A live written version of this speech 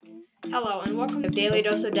Hello and welcome to Daily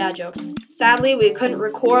Dose of Dad Jokes. Sadly, we couldn't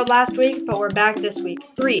record last week, but we're back this week.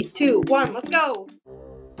 3, 2, 1, let's go!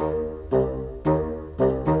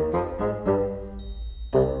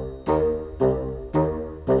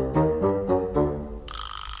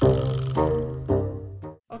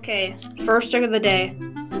 Okay, first joke of the day.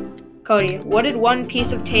 Cody, what did one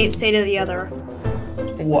piece of tape say to the other?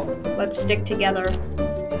 What? Let's stick together.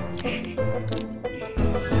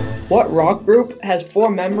 What rock group has 4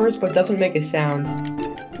 members but doesn't make a sound?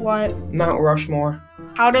 What? Mount Rushmore.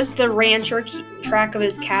 How does the rancher keep track of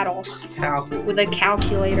his cattle? How? With a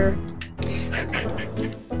calculator.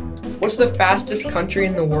 What's the fastest country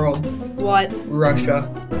in the world? What? Russia.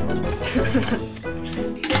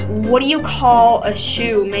 What do you call a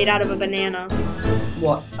shoe made out of a banana?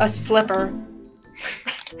 What? A slipper.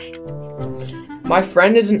 My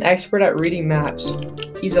friend is an expert at reading maps.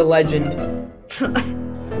 He's a legend.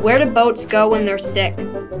 Where do boats go when they're sick?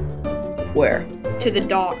 Where? To the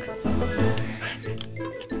dock.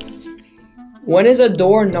 When is a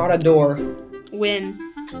door not a door? When?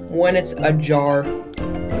 When it's ajar.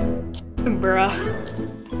 Bruh.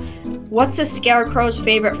 What's a scarecrow's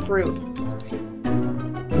favorite fruit?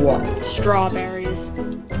 What? Strawberries.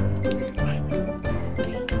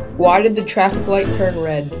 Why did the traffic light turn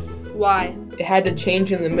red? Why? It had to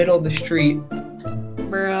change in the middle of the street.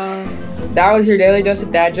 Bruh. That was your daily dose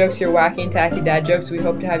of dad jokes, your wacky and tacky dad jokes. We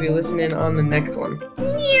hope to have you listen in on the next one.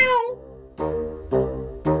 Meow.